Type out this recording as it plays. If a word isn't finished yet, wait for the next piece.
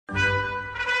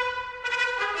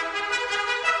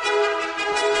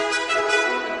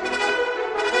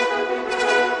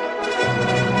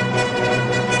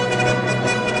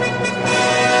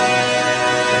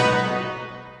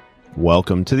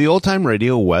Welcome to the Old Time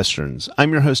Radio Westerns.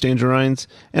 I'm your host, Andrew Rhynes,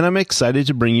 and I'm excited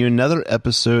to bring you another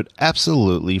episode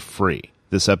absolutely free.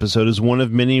 This episode is one of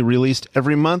many released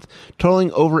every month,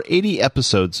 totaling over 80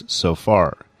 episodes so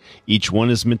far. Each one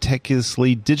is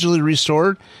meticulously digitally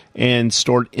restored and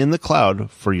stored in the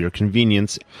cloud for your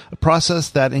convenience, a process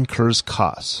that incurs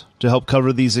costs. To help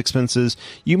cover these expenses,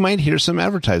 you might hear some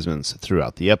advertisements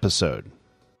throughout the episode.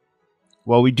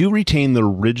 While we do retain the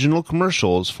original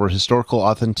commercials for historical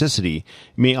authenticity,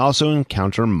 you may also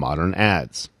encounter modern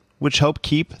ads, which help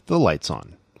keep the lights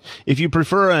on. If you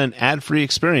prefer an ad-free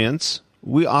experience,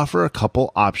 we offer a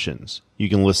couple options. You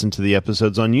can listen to the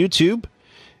episodes on YouTube,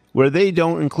 where they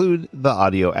don't include the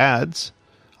audio ads,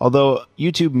 although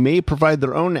YouTube may provide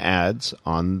their own ads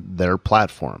on their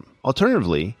platform.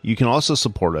 Alternatively, you can also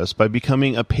support us by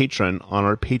becoming a patron on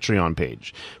our Patreon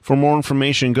page. For more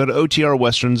information, go to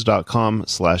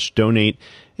otrwesterns.com/donate.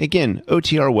 Again,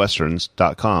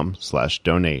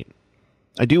 otrwesterns.com/donate.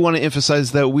 I do want to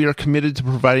emphasize that we are committed to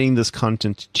providing this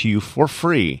content to you for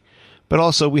free, but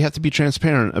also we have to be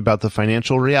transparent about the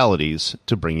financial realities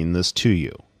to bringing this to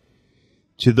you.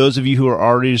 To those of you who are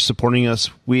already supporting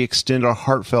us, we extend our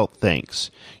heartfelt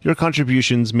thanks. Your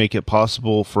contributions make it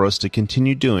possible for us to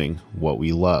continue doing what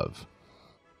we love.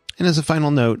 And as a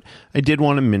final note, I did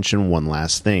want to mention one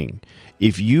last thing.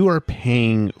 If you are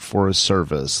paying for a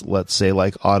service, let's say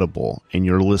like Audible, and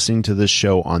you're listening to this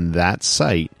show on that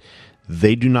site,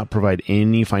 they do not provide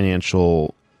any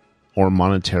financial or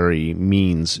monetary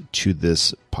means to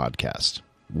this podcast.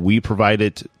 We provide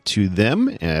it to them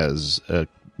as a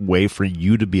way for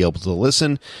you to be able to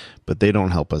listen, but they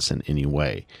don't help us in any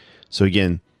way. So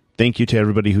again, thank you to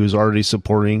everybody who's already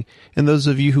supporting, and those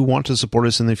of you who want to support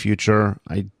us in the future,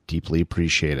 I deeply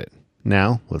appreciate it.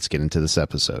 Now, let's get into this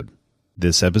episode.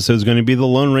 This episode is going to be the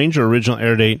Lone Ranger. Original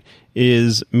air date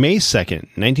is May 2nd,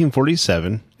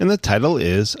 1947, and the title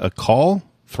is A Call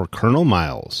for Colonel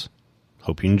Miles.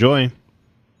 Hope you enjoy.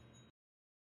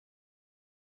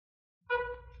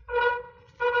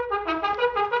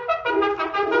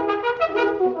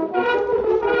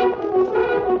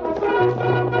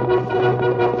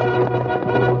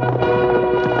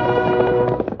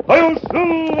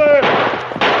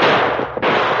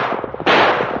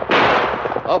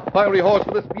 A fiery horse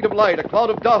with the speed of light, a cloud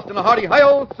of dust, and a hearty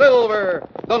hi-yo Silver,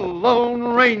 the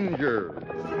Lone Ranger.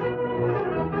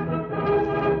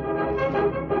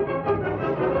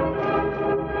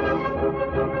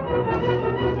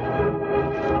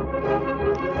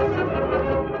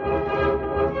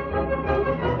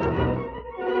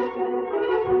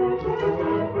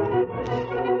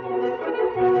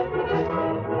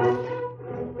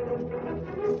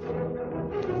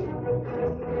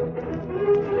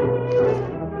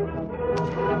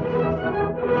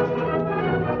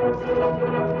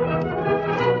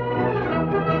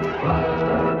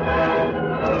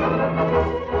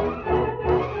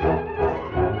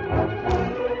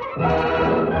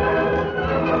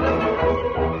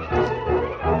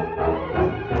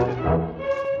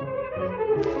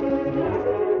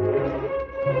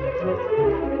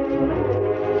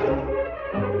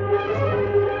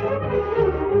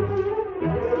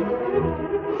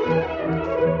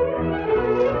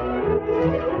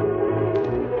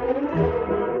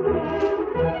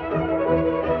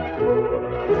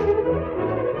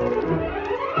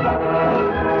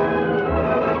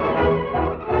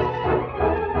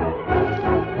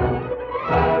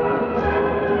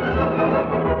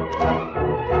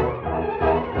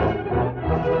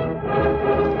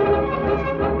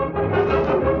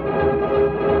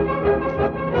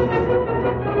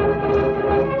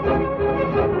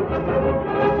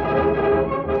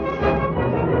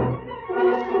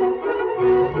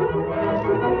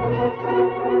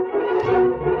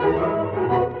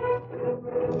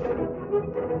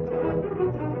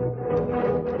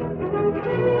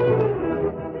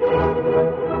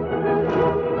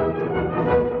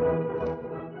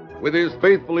 With his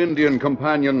faithful Indian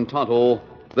companion Tonto,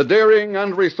 the daring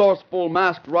and resourceful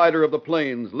masked rider of the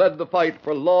plains led the fight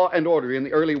for law and order in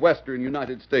the early western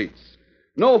United States.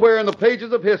 Nowhere in the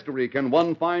pages of history can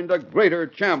one find a greater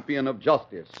champion of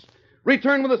justice.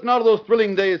 Return with us now to those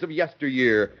thrilling days of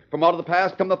yesteryear. From out of the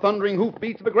past come the thundering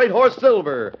hoofbeats of the great horse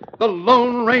Silver. The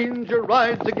Lone Ranger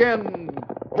rides again.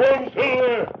 Come on,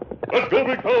 Silver! Let's go,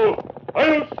 big fellow!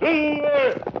 I'm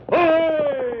Silver! Hooray!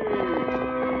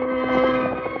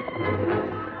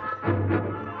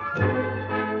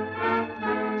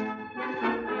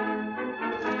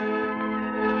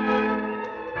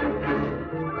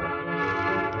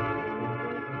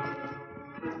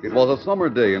 It was a summer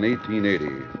day in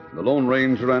 1880. The Lone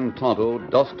Ranger and Tonto,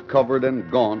 dust-covered and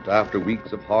gaunt after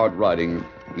weeks of hard riding,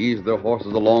 eased their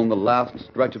horses along the last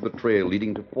stretch of the trail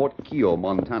leading to Fort Keogh,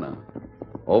 Montana.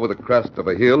 Over the crest of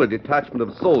a hill, a detachment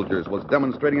of soldiers was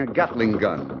demonstrating a Gatling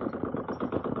gun.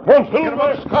 Come on,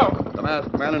 Silver! Scout! The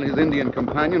masked man and his Indian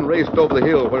companion raced over the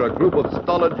hill where a group of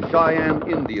stolid Cheyenne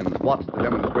Indians watched the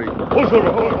demonstration. Oh, Silver!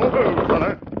 Oh,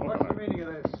 fella. What's the meaning of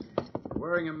this?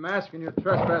 Wearing a mask and you're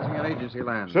trespassing on agency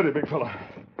land. Steady, big fella.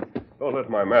 Don't let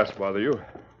my mask bother you.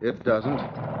 It doesn't.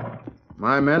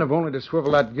 My men have only to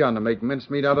swivel that gun to make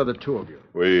mincemeat out of the two of you.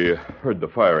 We heard the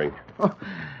firing.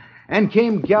 And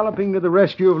came galloping to the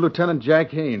rescue of Lieutenant Jack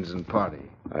Haynes and party.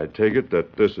 I take it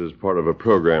that this is part of a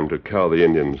program to cow the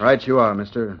Indians. Right you are,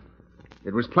 mister.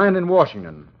 It was planned in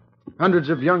Washington. Hundreds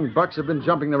of young bucks have been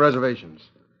jumping the reservations.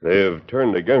 They have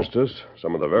turned against us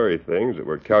some of the very things that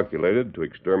were calculated to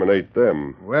exterminate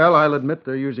them. Well, I'll admit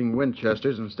they're using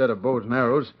Winchesters instead of bows and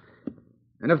arrows.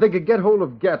 And if they could get hold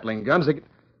of Gatling guns, they could...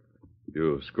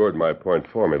 You scored my point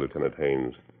for me, Lieutenant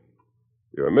Haynes.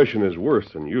 Your mission is worse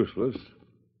than useless.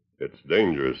 It's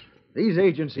dangerous. These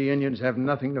agency Indians have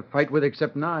nothing to fight with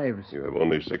except knives. You have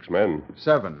only 6 men.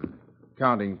 7,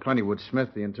 counting Plentywood Smith,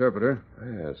 the interpreter.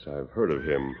 Yes, I've heard of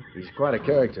him. He's quite a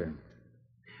character.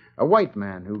 A white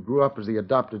man who grew up as the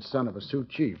adopted son of a Sioux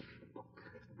chief.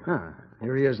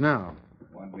 Here he is now.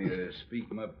 Want me to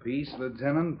speak my piece,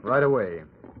 Lieutenant? Right away.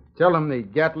 Tell him the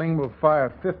Gatling will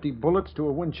fire 50 bullets to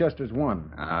a Winchester's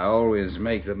 1. I always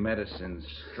make the medicine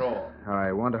strong.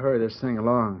 I want to hurry this thing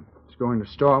along. It's going to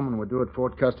storm, and we're due at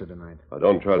Fort Custer tonight.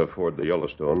 Don't try to ford the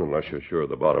Yellowstone unless you're sure of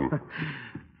the bottom.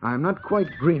 I'm not quite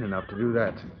green enough to do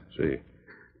that. See.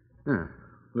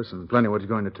 Listen, Plentywood's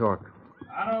going to talk.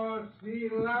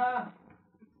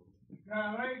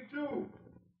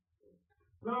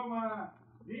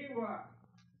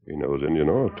 He knows Indian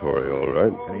oratory, all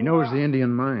right. And he knows the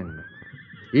Indian mind.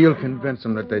 He'll convince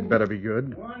them that they'd better be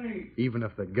good, even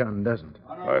if the gun doesn't.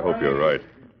 I hope you're right.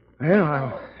 Well,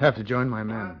 I'll have to join my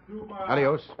men.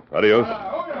 Adios. Adios.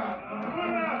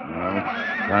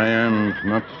 Cheyenne's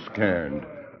not scared.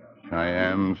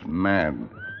 Cheyenne's mad.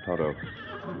 Tonto,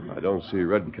 I don't see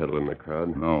Red Kettle in the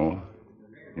crowd. No,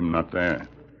 him not there.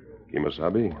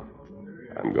 Kimasabi,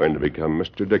 I'm going to become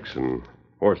Mr. Dixon,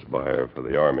 horse buyer for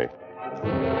the Army.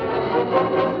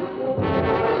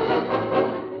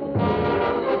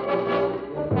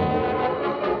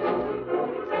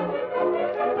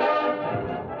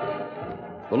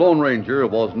 The Lone Ranger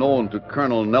was known to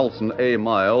Colonel Nelson A.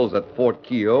 Miles at Fort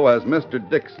Keogh as Mr.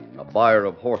 Dixon, a buyer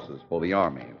of horses for the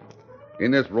Army.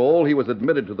 In this role, he was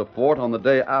admitted to the fort on the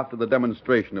day after the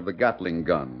demonstration of the Gatling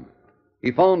gun.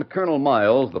 He found Colonel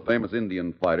Miles, the famous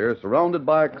Indian fighter, surrounded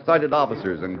by excited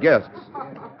officers and guests.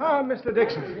 Mr.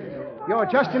 Dixon, you're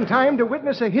just in time to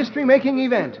witness a history-making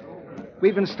event.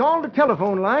 We've installed a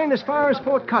telephone line as far as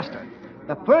Fort Custer,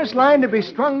 the first line to be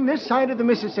strung this side of the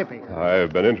Mississippi.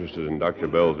 I've been interested in Dr.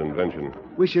 Bell's invention.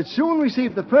 We should soon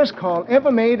receive the first call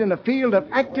ever made in a field of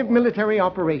active military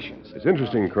operations. It's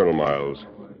interesting, Colonel Miles,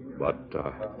 but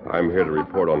I'm here to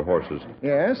report on horses.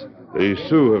 Yes? The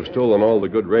Sioux have stolen all the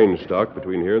good range stock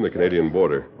between here and the Canadian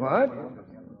border. What?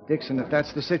 Dixon, if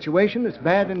that's the situation, it's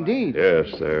bad indeed. Yes,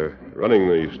 they're running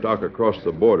the stock across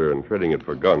the border and trading it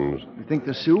for guns. You think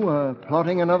the Sioux are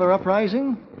plotting another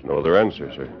uprising? There's no other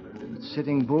answer, sir.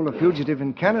 Sitting Bull a fugitive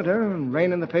in Canada and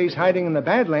Rain in the Face hiding in the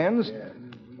Badlands,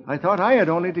 I thought I had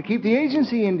only to keep the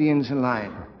agency Indians in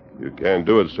line. You can't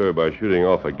do it, sir, by shooting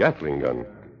off a Gatling gun.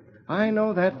 I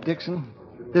know that, Dixon.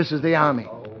 This is the Army.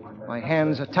 My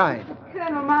hands are tied.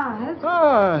 Colonel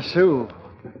Miles. Sue.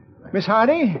 Miss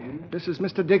Hardy, this is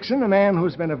Mr. Dixon, a man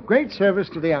who's been of great service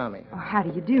to the Army. Oh, how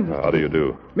do you do, Mr. How do you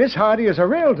do? Miss Hardy is a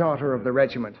real daughter of the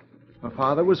regiment. Her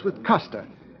father was with Custer.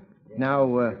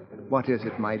 Now, what is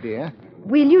it, my dear?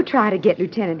 Will you try to get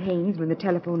Lieutenant Haynes when the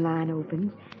telephone line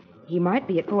opens? He might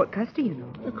be at Fort Custer, you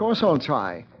know. Of course I'll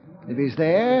try. If he's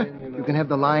there, you can have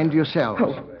the line to yourself.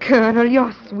 Oh, Colonel,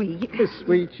 you're sweet.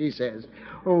 Sweet, she says.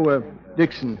 Oh,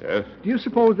 Dixon. Yes? Do you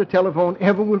suppose the telephone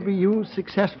ever will be used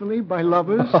successfully by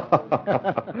lovers?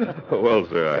 Well,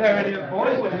 sir, There it is,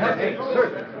 boys.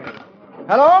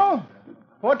 Hello?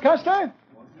 Fort Custer?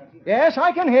 Yes,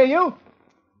 I can hear you.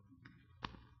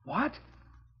 What?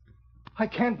 I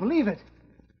can't believe it.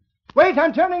 Wait,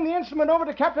 I'm turning the instrument over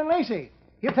to Captain Lacey.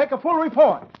 He'll take a full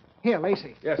report. Here,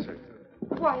 Lacey. Yes, sir.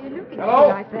 Why are you looking at Hello?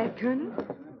 me like that, Colonel?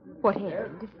 What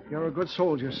happened? You're a good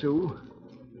soldier, Sue.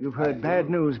 You've heard bad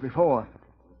news before.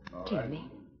 Tell me.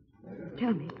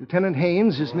 Tell me. Lieutenant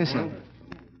Haynes is missing.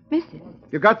 Mrs.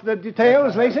 You got the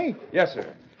details, Lacey? Yes, sir.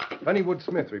 Plentywood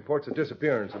Smith reports the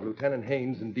disappearance of Lieutenant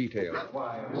Haynes in detail.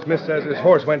 Smith says his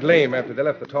horse went lame after they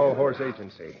left the Tall Horse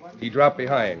Agency. He dropped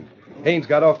behind. Haynes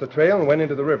got off the trail and went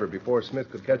into the river before Smith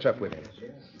could catch up with him.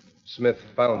 Smith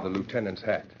found the lieutenant's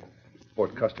hat.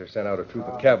 Fort Custer sent out a troop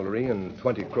of cavalry and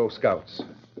 20 Crow scouts.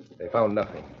 They found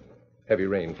nothing. Heavy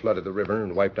rain flooded the river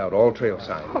and wiped out all trail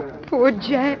signs. Oh, poor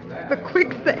Jack. The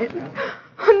quicksand.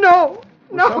 Oh, no.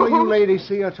 No. Will some of you ladies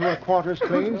see her to her quarters,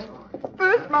 please?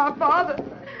 First my father.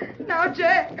 Now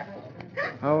Jack.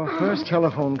 Our first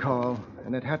telephone call,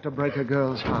 and it had to break a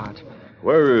girl's heart.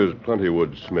 Where is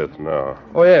Plentywood Smith now?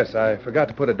 Oh, yes, I forgot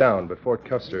to put it down, but Fort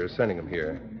Custer is sending him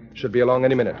here. Should be along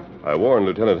any minute. I warned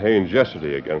Lieutenant Haynes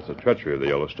yesterday against the treachery of the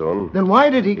Yellowstone. Then why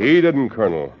did he... He didn't,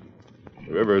 Colonel.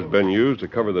 The river has been used to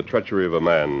cover the treachery of a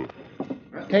man.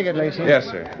 Take it, Lacey. Yes,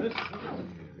 sir.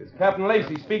 It's Captain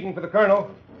Lacey speaking for the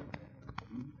colonel.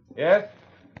 Yes?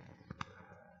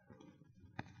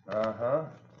 Uh-huh.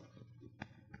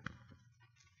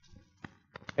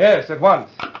 Yes, at once.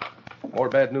 More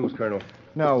bad news, Colonel.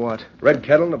 Now what? Red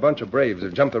Kettle and a bunch of braves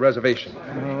have jumped the reservation.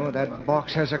 Oh, that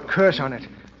box has a curse on it.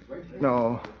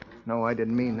 No, I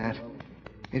didn't mean that.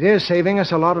 It is saving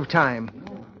us a lot of time.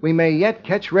 We may yet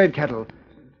catch Red Kettle.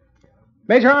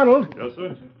 Major Arnold. Yes,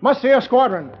 sir. Must see a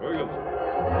squadron. Very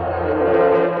good.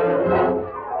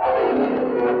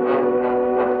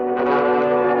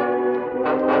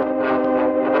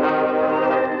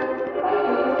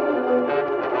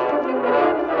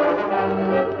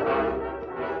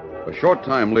 A short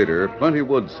time later,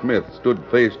 Plentywood Smith stood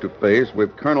face to face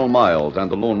with Colonel Miles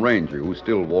and the Lone Ranger, who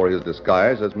still wore his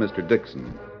disguise as Mr.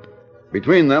 Dixon.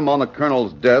 Between them, on the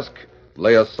colonel's desk,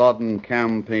 lay a sodden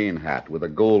campaign hat with a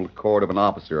gold cord of an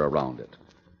officer around it.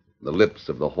 The lips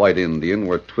of the white Indian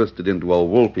were twisted into a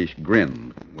wolfish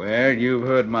grin. Well, you've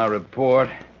heard my report.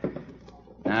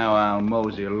 Now I'll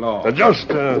mosey along. Just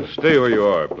stay where you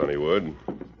are, Plentywood.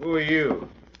 Who are you?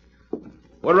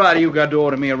 What right you got to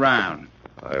order me around?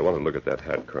 I want to look at that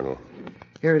hat, Colonel.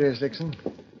 Here it is, Dixon.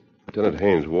 Lieutenant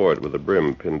Haynes wore it with the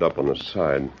brim pinned up on the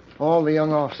side. All the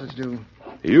young officers do.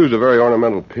 He used a very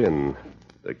ornamental pin,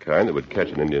 the kind that would catch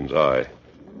an Indian's eye.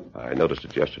 I noticed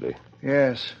it yesterday.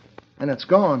 Yes, and it's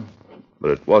gone.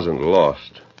 But it wasn't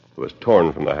lost. It was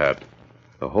torn from the hat.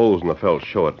 The holes in the felt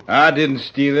show it. I didn't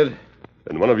steal it.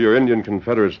 And one of your Indian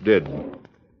Confederates did.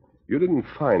 You didn't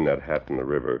find that hat in the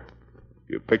river.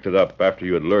 You picked it up after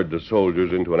you had lured the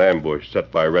soldiers into an ambush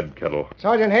set by Red Kettle.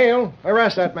 Sergeant Hale,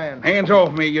 arrest that man. Hands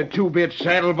off me, you two-bit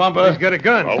saddle bumper. He's got a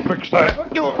gun. I'll fix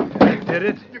that. Did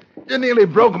it? You nearly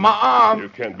broke my arm. You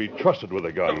can't be trusted with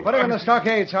a gun. Put him in the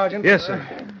stockade, Sergeant. Yes, sir.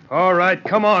 All right,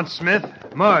 come on, Smith.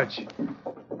 March.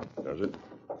 Does it?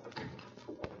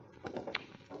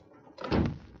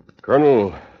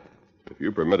 Colonel, if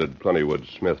you permitted Plentywood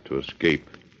Smith to escape,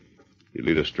 he'd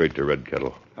lead us straight to Red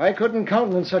Kettle. I couldn't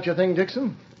countenance such a thing,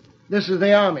 Dixon. This is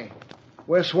the Army.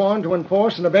 We're sworn to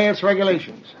enforce and obey its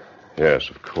regulations. Yes,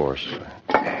 of course.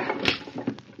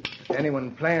 If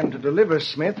anyone planned to deliver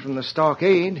Smith from the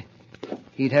stockade,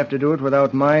 he'd have to do it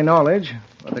without my knowledge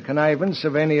or the connivance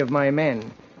of any of my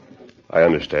men. I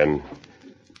understand.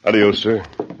 Adios, sir.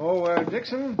 Oh,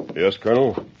 Dixon, Yes,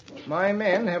 Colonel? my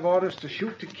men have orders to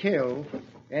shoot to kill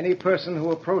any person who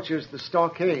approaches the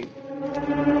stockade.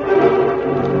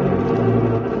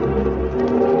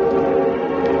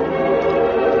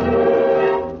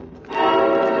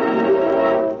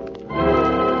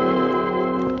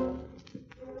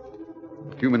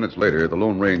 A few minutes later, the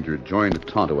Lone Ranger joined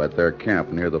Tonto at their camp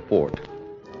near the fort.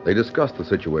 They discussed the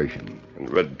situation.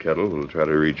 And Red Kettle will try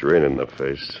to reach Rain in the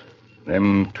face.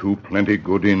 Them two plenty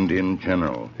good Indian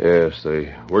general. Yes,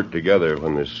 they worked together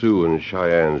when the Sioux and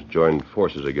Cheyennes joined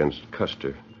forces against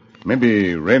Custer.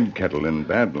 Maybe Red Kettle in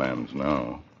Badlands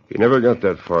now. He never got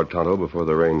that far, Tonto, before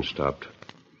the rain stopped.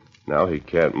 Now he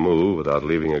can't move without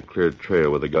leaving a clear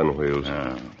trail with the gun wheels.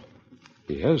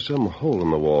 He has some hole in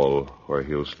the wall where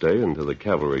he'll stay until the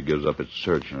cavalry gives up its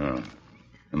search.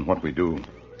 And what we do?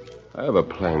 I have a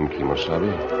plan,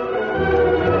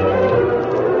 Kimosabe.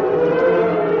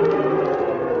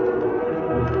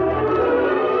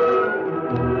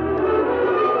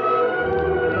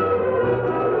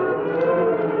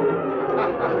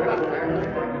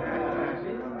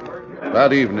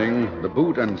 That evening, the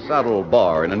Boot and Saddle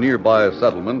Bar in a nearby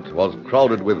settlement was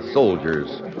crowded with soldiers.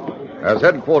 As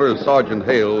Headquarters Sergeant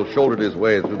Hale shouldered his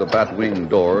way through the bat-wing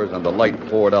doors and the light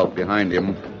poured out behind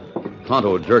him,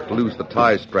 Tonto jerked loose the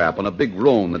tie strap on a big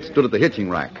roan that stood at the hitching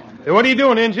rack. Hey, what are you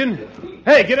doing, Injun?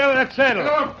 Hey, get out of that saddle.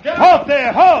 Halt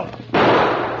there, halt!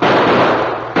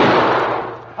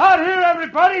 Out here,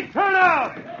 everybody, turn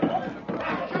out!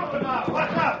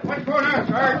 What's up? What's going on,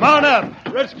 Sarge? Mount up.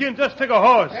 Redskin just took a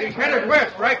horse. He's headed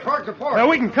west, right towards the fort. Now,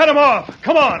 we can cut him off.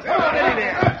 Come on. Get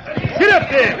up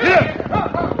there. Get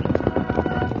up.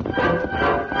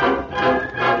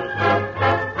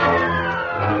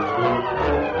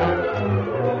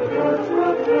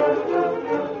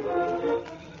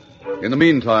 In the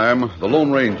meantime, the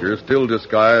Lone Ranger, still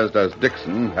disguised as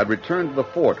Dixon, had returned to the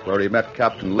fort where he met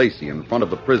Captain Lacey in front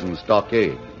of the prison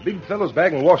stockade. Big fellows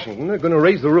back in Washington are going to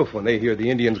raise the roof when they hear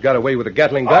the Indians got away with a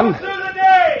Gatling gun. Officer of the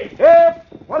day! Yep.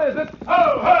 What is it?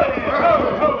 Ho, ho, ho,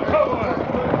 ho,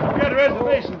 ho! We got a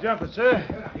reservation jumper, sir.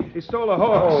 He stole a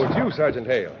horse. Oh, it's you, Sergeant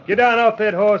Hale. Get down off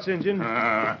that horse, Injun.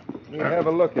 Let me have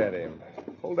a look at him.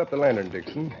 Hold up the lantern,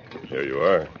 Dixon. Here you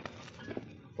are.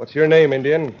 What's your name,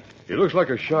 Indian? He looks like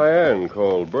a Cheyenne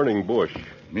called Burning Bush.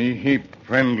 Me heap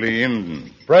friendly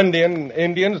Indian.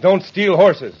 Indians don't steal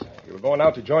horses. You were going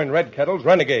out to join Red Kettle's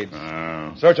renegades.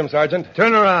 Search him, Sergeant.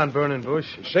 Turn around, Burning Bush.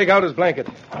 Shake out his blanket.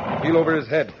 Feel over his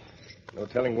head. No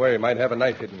telling where he might have a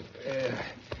knife hidden.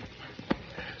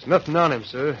 There's nothing on him,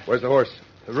 sir. Where's the horse?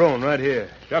 The roan right here.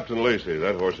 Captain Lacey,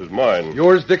 that horse is mine.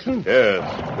 Yours, Dixon?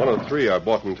 Yes, one of 3 I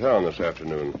bought in town this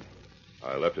afternoon.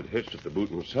 I left it hitched at the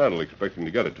Boot and Saddle, expecting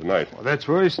to get it tonight. Well, that's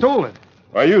where he stole it.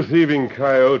 Are you thieving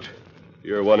coyote?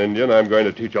 You're one Indian. I'm going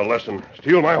to teach a lesson.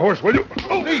 Steal my horse, will you?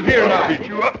 Oh, leave here now. I'll beat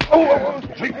you up.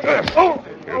 Take this.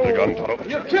 Here's the gun, Tonto.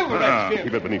 You killed the redskin.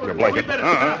 Keep it beneath your blanket.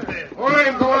 We'll let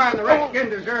him go on. The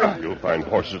redskin deserves it. You'll find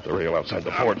horses at the rail outside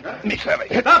the fort. Stop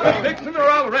it, Dixon, or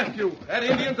I'll arrest you. That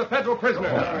Indian's a federal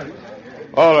prisoner.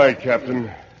 All right,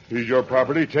 Captain. He's your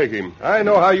property. Take him. I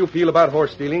know how you feel about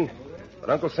horse stealing. But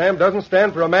Uncle Sam doesn't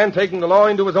stand for a man taking the law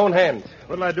into his own hands.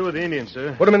 What'll I do with the Indians,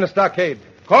 sir? Put him in the stockade.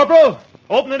 Corporal,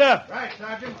 open it up. Right,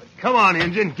 Sergeant. Come on,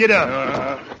 Injun. Get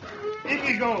up. In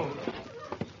you go.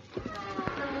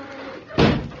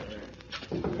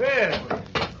 Well,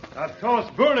 I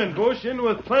tossed Burning Bush in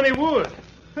with plenty wood.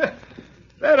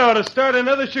 That ought to start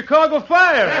another Chicago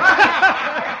fire.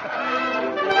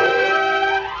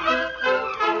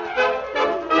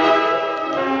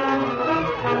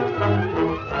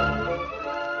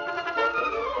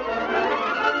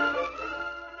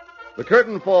 The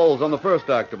curtain falls on the first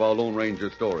act of our Lone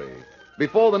Ranger story.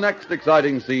 Before the next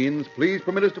exciting scenes, please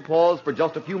permit us to pause for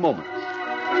just a few moments.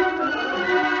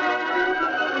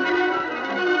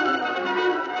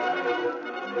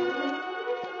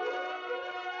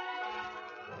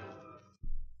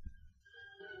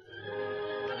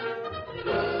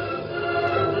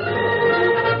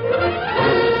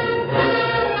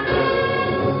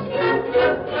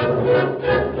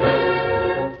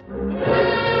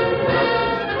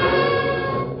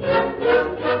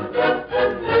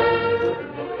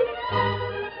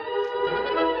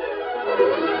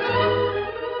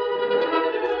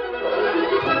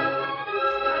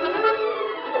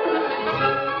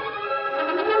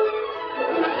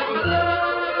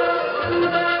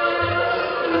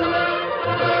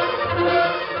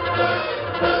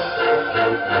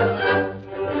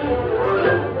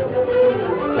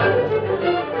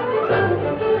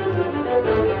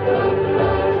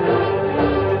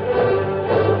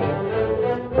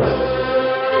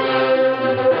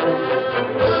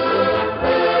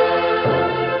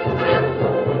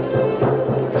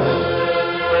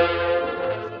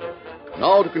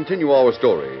 Now to continue our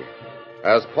story.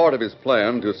 As part of his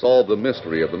plan to solve the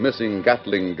mystery of the missing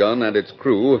Gatling gun and its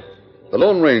crew, the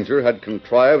Lone Ranger had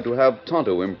contrived to have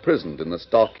Tonto imprisoned in the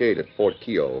stockade at Fort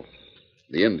Keogh.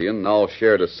 The Indian now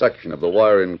shared a section of the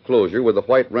wire enclosure with the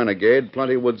white renegade,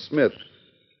 Plentywood Smith.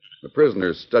 The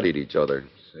prisoners studied each other.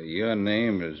 So your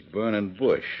name is Burning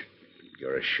Bush.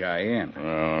 You're a Cheyenne.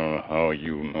 Oh, how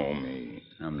you know me?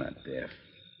 I'm not deaf.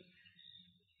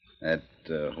 That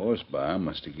horse bar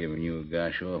must have given you a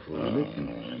gosh awful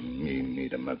licking. Me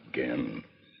meet him again.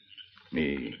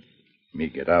 Me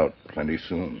get out plenty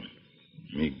soon.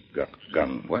 Me got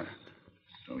gun. What?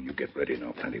 So you get ready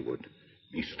now, Plentywood.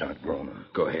 Me start groaning.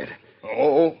 Go ahead.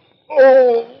 Oh!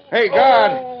 Hey,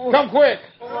 guard! Come quick!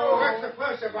 Oh, what's the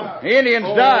fuss about? The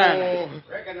Indian's dying.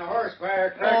 Reckon the horse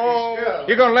fire cracked his skull.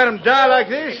 You gonna let him die like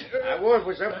this? I would if it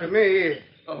was up to me.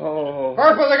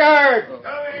 Corporal the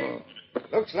guard!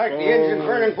 Looks like the engine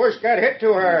Burning Bush got hit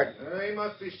too hard. He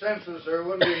must be senseless or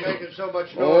wouldn't be making so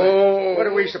much noise. What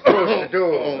are we supposed to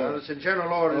do? Well, it's in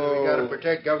general orders we got to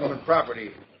protect government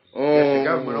property. Guess the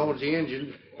government owns the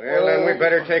engine. Well, then we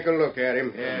better take a look at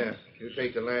him. Yeah, you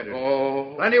take the lantern.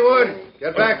 Plentywood,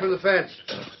 get back from the fence.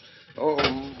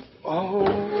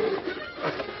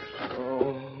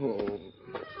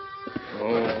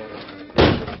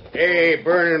 Hey,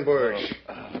 Burning Bush.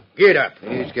 Get up.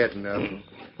 He's getting up.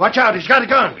 Watch out, he's got a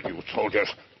gun. You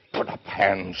soldiers, put up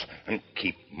hands and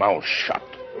keep mouths shut.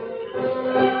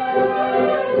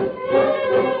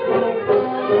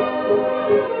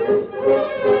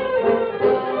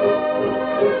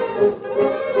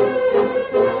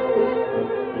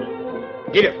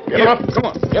 Get him up. Come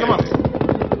on. Get him up.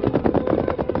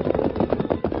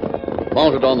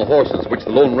 Mounted on the horses which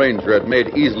the Lone Ranger had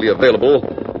made easily available,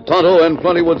 Tonto and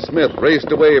Plentywood Smith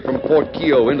raced away from Fort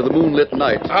Keogh into the moonlit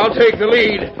night. I'll take the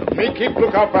lead. Me keep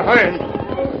lookout behind.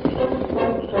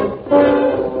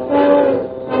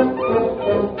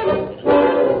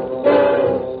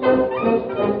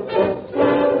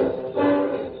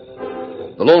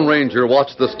 The Lone Ranger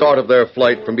watched the start of their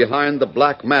flight from behind the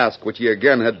black mask which he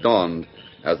again had donned.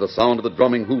 As the sound of the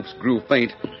drumming hoofs grew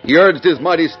faint, he urged his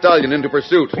mighty stallion into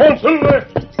pursuit. Come on, Silver!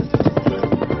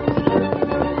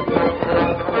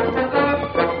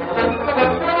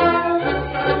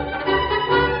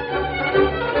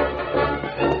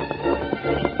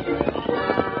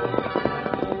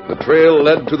 The trail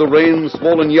led to the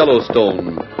rain-swollen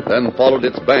Yellowstone, then followed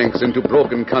its banks into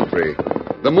broken country.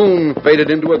 The moon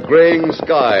faded into a graying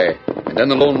sky, and then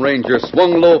the Lone Ranger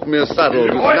swung low from his saddle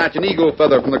to snatch an eagle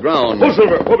feather from the ground. Oh,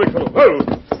 Silver! Oh, big fellow! Oh!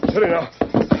 Steady now.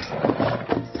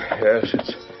 Yes,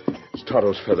 it's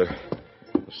Tonto's feather.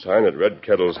 The sign at Red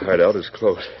Kettle's hideout is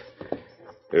close.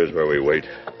 Here's where we wait.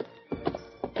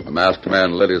 The masked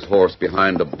man led his horse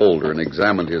behind a boulder and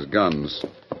examined his guns.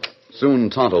 Soon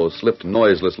Tonto slipped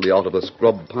noiselessly out of a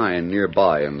scrub pine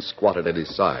nearby and squatted at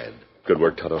his side. Good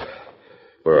work, Tonto.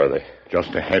 Where are they?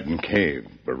 Just ahead in cave,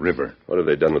 the river. What have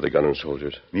they done with the gun and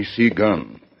soldiers? Me see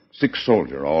gun. 6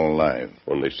 soldier, all alive.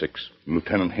 Only 6.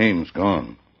 Lieutenant Haines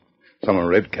gone. Some of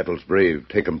Red Kettle's brave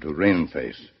take him to Rain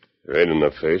Face. Rain in the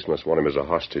Face must want him as a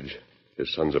hostage.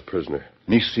 His son's a prisoner.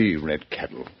 Me see Red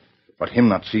Kettle, but him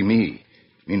not see me.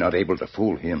 Me not able to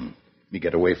fool him. Me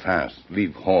get away fast,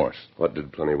 leave horse. What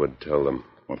did Plentywood tell them?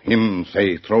 Well, him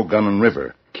say throw gun in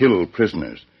river, kill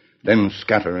prisoners. Then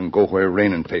scatter and go where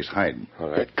Rain and Face hide. All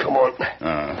right, come on.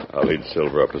 I'll lead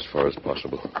Silver up as far as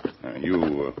possible.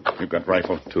 You got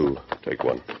rifle? 2. Take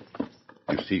 1.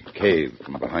 You see cave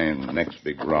from behind the next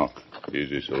big rock.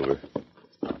 Easy, Silver.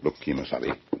 Look,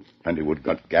 Kemosabe. Plentywood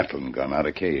got Gatling gun out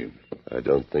of cave. I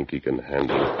don't think he can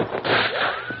handle it.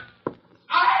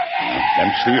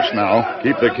 Them see us now.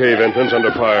 Keep the cave entrance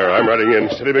under fire. I'm riding in.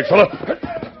 Steady, big fella.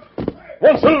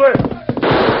 One, Silver!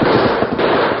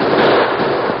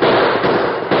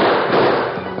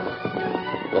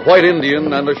 The White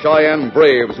Indian and the Cheyenne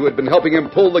braves who had been helping him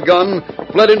pull the gun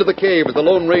fled into the cave as the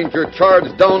Lone Ranger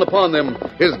charged down upon them,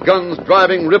 his guns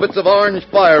driving rivets of orange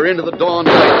fire into the dawn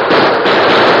light.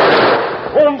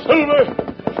 One, Silver!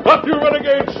 Stop, you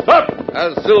renegades! Stop!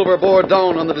 As Silver bore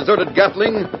down on the deserted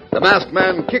Gatling, the masked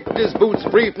man kicked his boots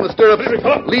free from the stirrups,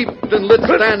 leaped and lit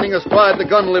standing astride the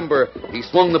gun limber. He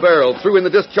swung the barrel, threw in the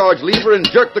discharge lever, and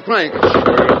jerked the crank.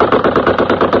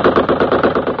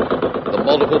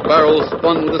 Multiple barrels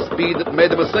spun with a speed that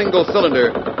made them a single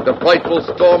cylinder. The frightful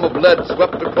storm of lead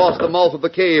swept across the mouth of the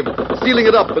cave, sealing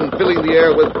it up and filling the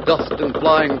air with dust and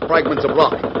flying fragments of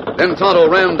rock. Then Tonto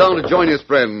ran down to join his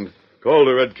friend. Call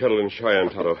the Red Kettle and Cheyenne,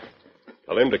 Tonto.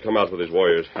 Tell him to come out with his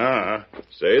warriors.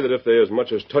 Say that if they as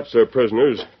much as touch their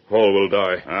prisoners, all will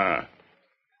die.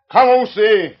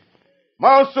 Kamusi!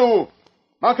 Mausu!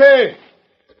 Make!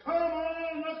 Come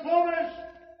on, McCormick!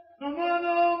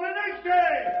 Tomorrow,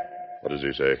 Wednesday! What does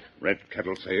he say? Red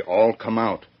Kettle say all come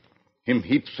out. Him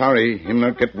heap sorry him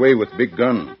not get way with big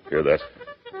gun. Hear that?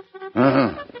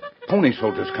 Pony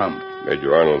soldiers come.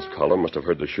 Major Arnold's column must have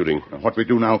heard the shooting. What we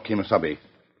do now, Kemosabe?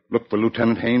 Look for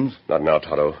Lieutenant Haines? Not now,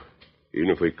 Tonto. Even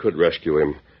if we could rescue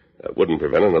him, that wouldn't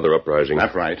prevent another uprising.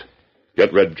 That's right.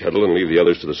 Get Red Kettle and leave the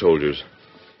others to the soldiers.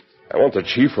 I want the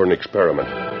chief for an experiment.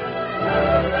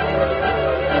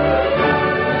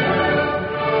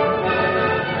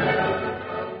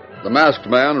 The masked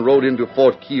man rode into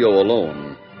Fort Keogh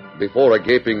alone. Before a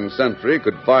gaping sentry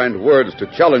could find words to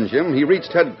challenge him, he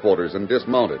reached headquarters and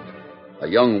dismounted. A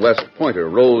young West Pointer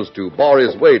rose to bar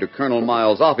his way to Colonel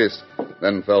Miles' office,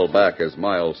 then fell back as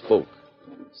Miles spoke.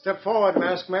 Step forward,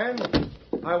 masked man.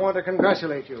 I want to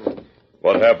congratulate you.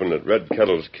 What happened at Red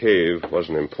Kettle's cave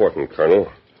wasn't important,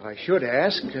 Colonel. I should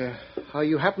ask how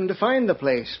you happened to find the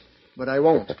place, but I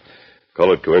won't.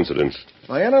 Call it coincidence.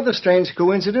 By another strange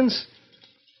coincidence,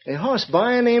 a horse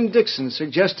buyer named Dixon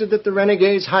suggested that the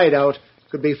renegade's hideout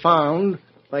could be found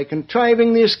by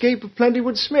contriving the escape of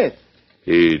Plentywood Smith.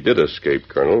 He did escape,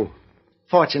 Colonel.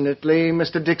 Fortunately,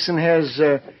 Mr. Dixon has,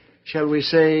 shall we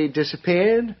say,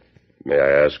 disappeared. May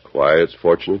I ask why it's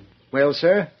fortunate? Well,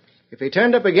 sir, if he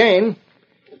turned up again,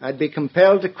 I'd be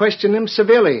compelled to question him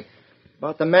severely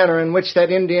about the manner in which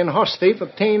that Indian horse thief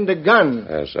obtained a gun.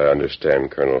 Yes, I understand,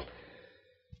 Colonel.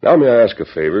 Now may I ask a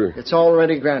favor? It's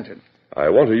already granted. I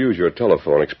want to use your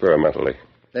telephone experimentally.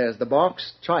 There's the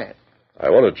box. Try it. I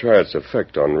want to try its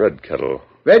effect on Red Kettle.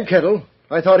 Red Kettle?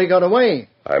 I thought he got away.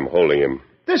 I'm holding him.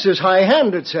 This is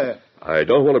high-handed, sir. I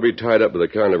don't want to be tied up with the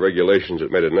kind of regulations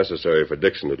that made it necessary for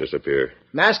Dixon to disappear.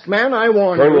 Masked man, I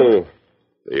warn you. Colonel,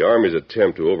 the Army's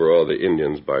attempt to overawe the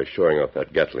Indians by showing off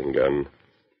that Gatling gun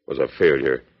was a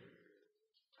failure.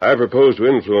 I propose to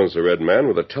influence the Red Man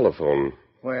with a telephone.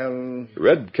 Well...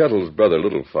 Red Kettle's brother,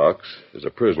 Little Fox, is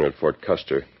a prisoner at Fort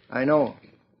Custer. I know.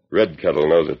 Red Kettle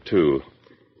knows it, too.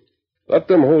 Let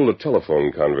them hold a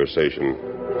telephone conversation.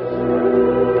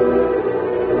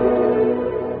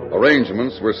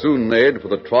 Arrangements were soon made for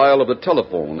the trial of the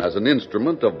telephone as an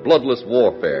instrument of bloodless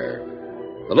warfare.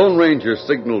 The Lone Ranger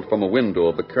signaled from a window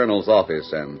of the colonel's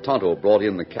office, and Tonto brought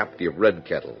in the captive Red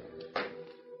Kettle.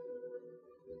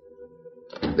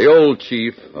 The old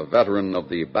chief, a veteran of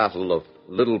the Battle of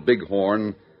Little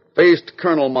Bighorn, faced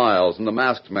Colonel Miles and the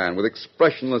masked man with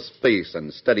expressionless face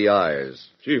and steady eyes.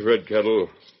 Chief Red Kettle,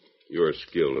 you are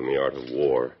skilled in the art of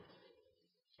war.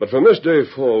 But from this day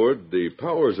forward, the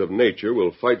powers of nature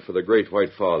will fight for the Great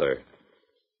White Father.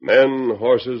 Men,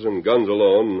 horses, and guns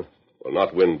alone will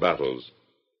not win battles,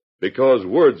 because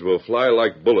words will fly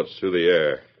like bullets through the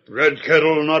air. Red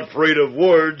Kettle not afraid of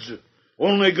words.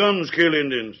 Only guns kill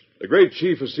Indians. The great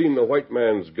chief has seen the white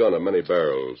man's gun of many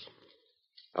barrels.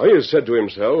 Now he has said to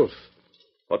himself,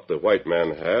 what the white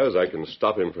man has, I can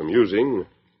stop him from using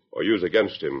or use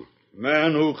against him.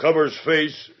 Man who covers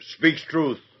face speaks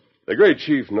truth. The great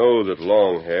chief knows that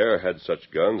Long Hair had such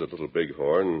guns at Little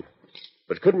Bighorn,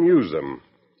 but couldn't use them.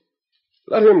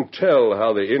 Let him tell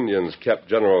how the Indians kept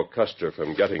General Custer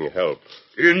from getting help.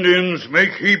 Indians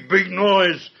make heap big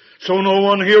noise, so no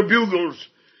one hear bugles.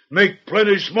 Make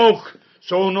plenty smoke,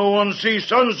 so no one see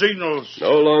sun signals.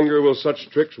 No longer will such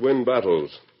tricks win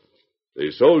battles.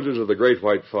 The soldiers of the Great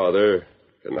White Father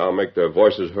can now make their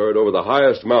voices heard over the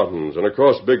highest mountains and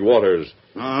across big waters.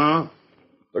 Uh-huh.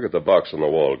 Look at the box on the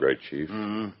wall, Great Chief.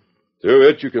 Through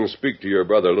it, you can speak to your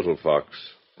brother, Little Fox,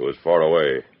 who is far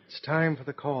away. It's time for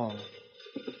the call.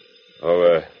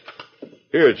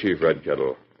 Here, Chief Red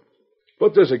Kettle.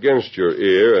 Put this against your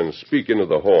ear and speak into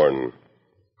the horn.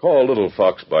 Call Little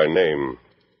Fox by name.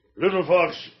 Little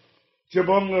Fox,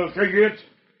 Chibunga Kigit.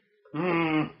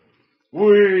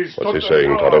 What's he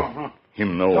saying, Tonto?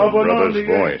 Him know brother's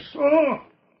voice.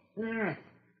 Yeah.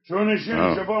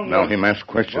 Now him ask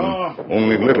question.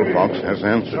 Only Little Fox has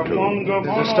answer to.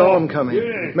 There's a storm coming.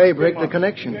 It may break the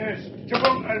connection.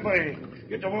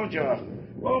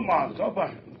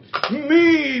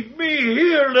 Me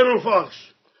here, Little Fox.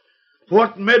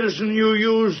 What medicine you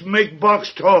use make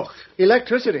box talk?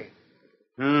 Electricity.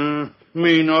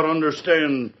 Me not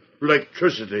understand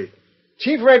electricity.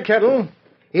 Chief Red Kettle,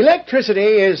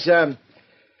 electricity is,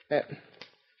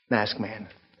 Masked man.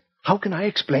 How can I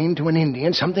explain to an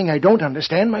Indian something I don't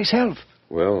understand myself?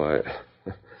 Well,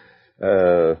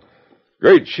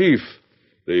 Great Chief,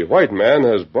 the white man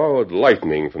has borrowed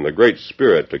lightning from the Great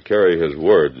Spirit to carry his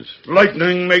words.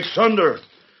 Lightning makes thunder.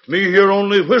 Me hear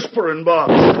only whisper in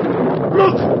box.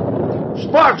 Look!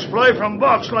 Sparks fly from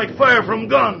box like fire from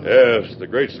gun. Yes, the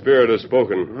Great Spirit has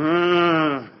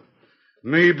spoken.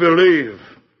 Me believe.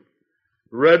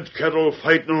 Red Kettle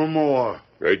fight no more.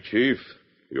 Great Chief,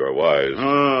 you are wise.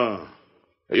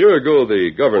 A year ago,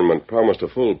 the government promised a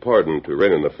full pardon to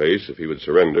Rain in the Face if he would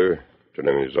surrender, turn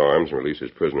in his arms, and release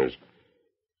his prisoners.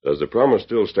 Does the promise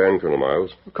still stand, Colonel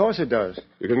Miles? Of course it does.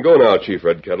 You can go now, Chief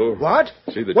Red Kettle. What?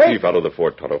 See the Wait. chief out of the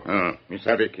fort, Tonto.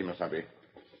 Misabi, Kimasabi.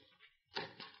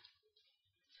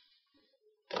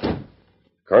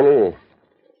 Colonel,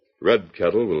 Red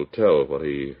Kettle will tell what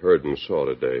he heard and saw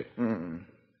today.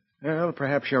 Well,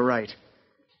 perhaps you're right.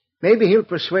 Maybe he'll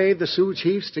persuade the Sioux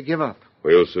chiefs to give up.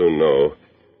 We'll soon know.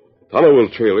 Tonto will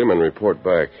trail him and report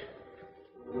back.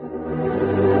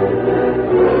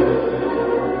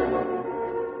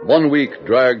 One week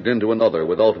dragged into another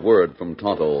without word from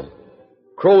Tonto.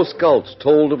 Crow scouts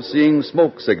told of seeing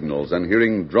smoke signals and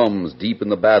hearing drums deep in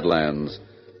the Badlands,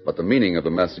 but the meaning of the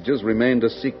messages remained a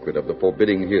secret of the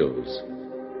forbidding hills.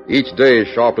 Each day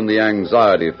sharpened the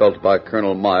anxiety felt by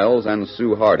Colonel Miles and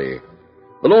Sue Hardy.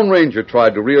 The Lone Ranger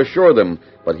tried to reassure them,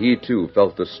 but he, too,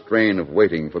 felt the strain of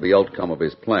waiting for the outcome of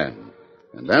his plan.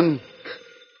 And then...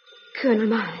 Colonel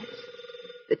Miles,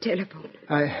 the telephone.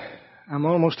 I'm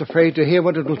almost afraid to hear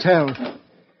what it will tell.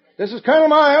 This is Colonel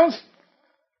Miles.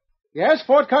 Yes,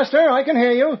 Fort Custer, I can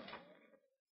hear you.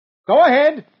 Go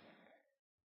ahead.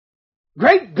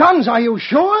 Great guns, are you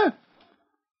sure?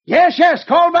 Yes,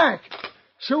 call back.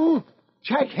 Sue,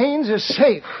 Jack Haynes is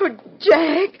safe. Oh,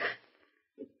 Jack.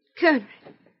 Colonel,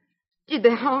 did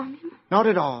they harm him? Not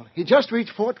at all. He just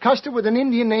reached Fort Custer with an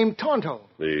Indian named Tonto.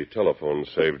 The telephone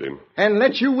saved him. And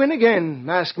let you win again,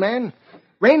 Masked Man.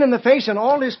 Rain in the Face and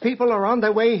all his people are on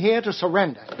their way here to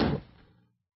surrender.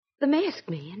 The Masked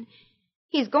Man?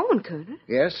 He's gone, Colonel.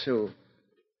 Yes, Sue.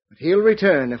 But he'll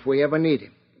return if we ever need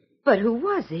him. But who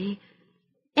was he?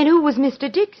 And who was Mr.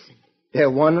 Dixon?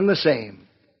 They're one and the same.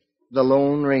 The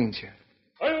Lone Ranger.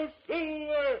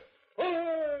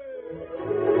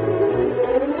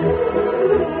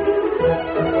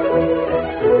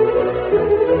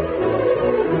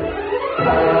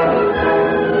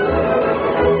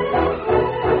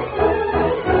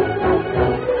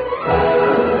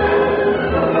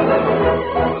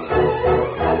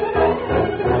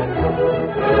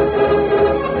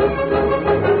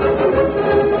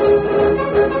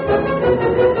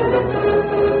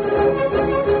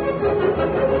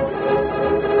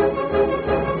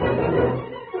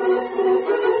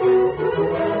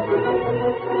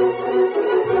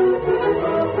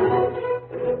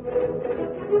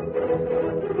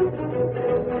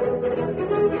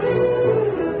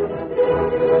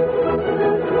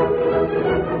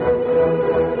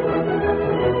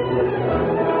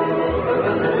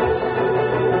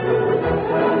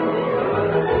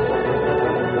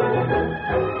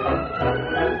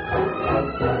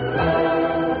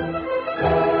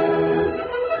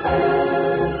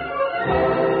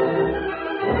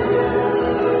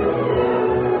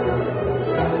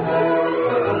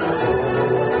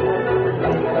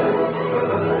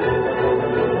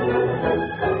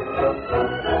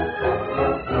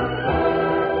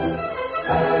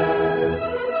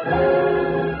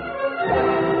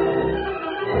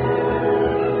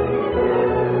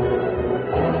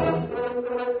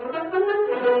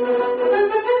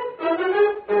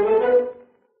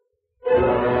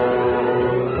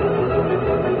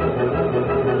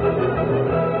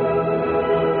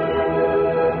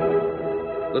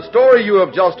 The story you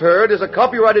have just heard is a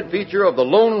copyrighted feature of the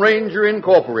Lone Ranger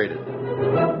Incorporated.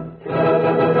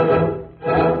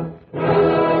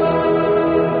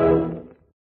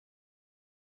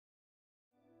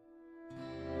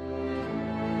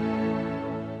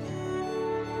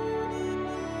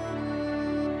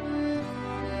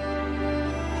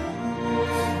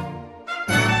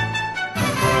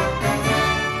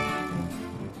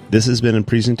 This has been a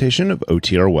presentation of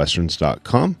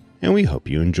OTRWesterns.com, and we hope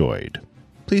you enjoyed.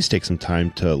 Please take some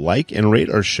time to like and rate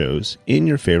our shows in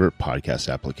your favorite podcast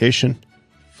application.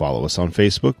 Follow us on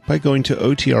Facebook by going to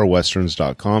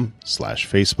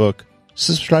OTRWesterns.com/Facebook.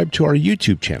 Subscribe to our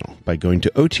YouTube channel by going to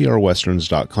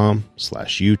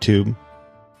OTRWesterns.com/YouTube.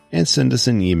 And send us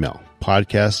an email,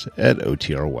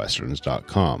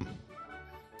 podcast@OTRWesterns.com.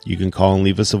 You can call and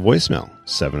leave us a voicemail,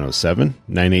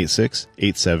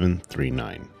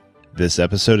 707-986-8739. This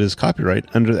episode is copyright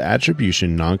under the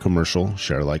Attribution Non-Commercial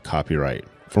Share-alike copyright.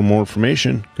 For more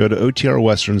information, go to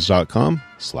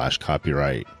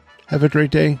OTRWesterns.com/copyright. Have a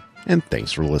great day, and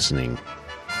thanks for listening.